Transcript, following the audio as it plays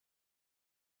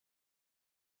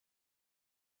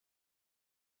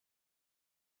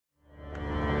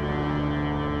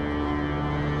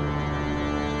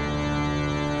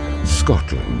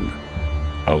Scotland,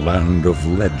 a land of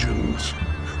legends,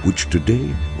 which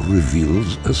today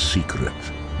reveals a secret.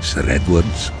 SIR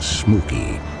EDWARD'S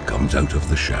SMOKY comes out of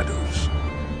the shadows.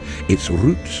 Its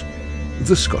roots,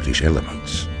 the Scottish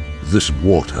elements, this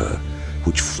water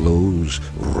which flows,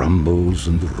 rumbles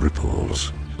and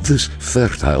ripples, this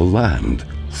fertile land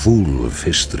full of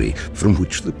history from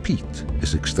which the peat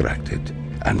is extracted,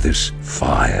 and this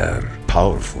fire,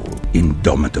 powerful,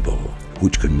 indomitable,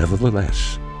 which can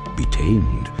nevertheless be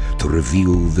tamed to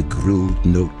reveal the grilled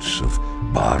notes of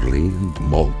barley and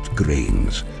malt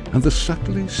grains and the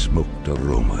subtly smoked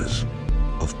aromas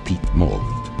of peat malt.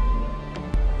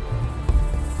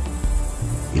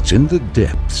 It's in the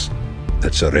depths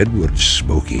that SIR EDWARD'S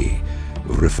SMOKY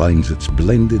refines its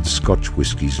blended Scotch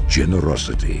whiskies'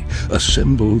 generosity,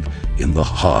 assembled in the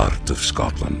heart of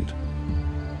Scotland.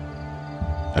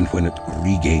 And when it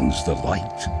regains the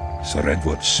light, SIR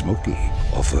EDWARD'S SMOKY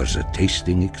offers a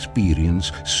tasting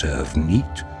experience served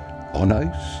neat, on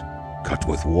ice, cut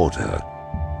with water,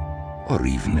 or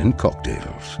even in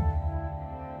cocktails.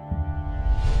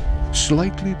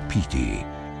 Slightly peaty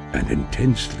and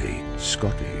intensely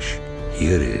Scottish,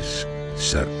 here is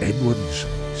SIR EDWARD'S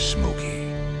SMOKY.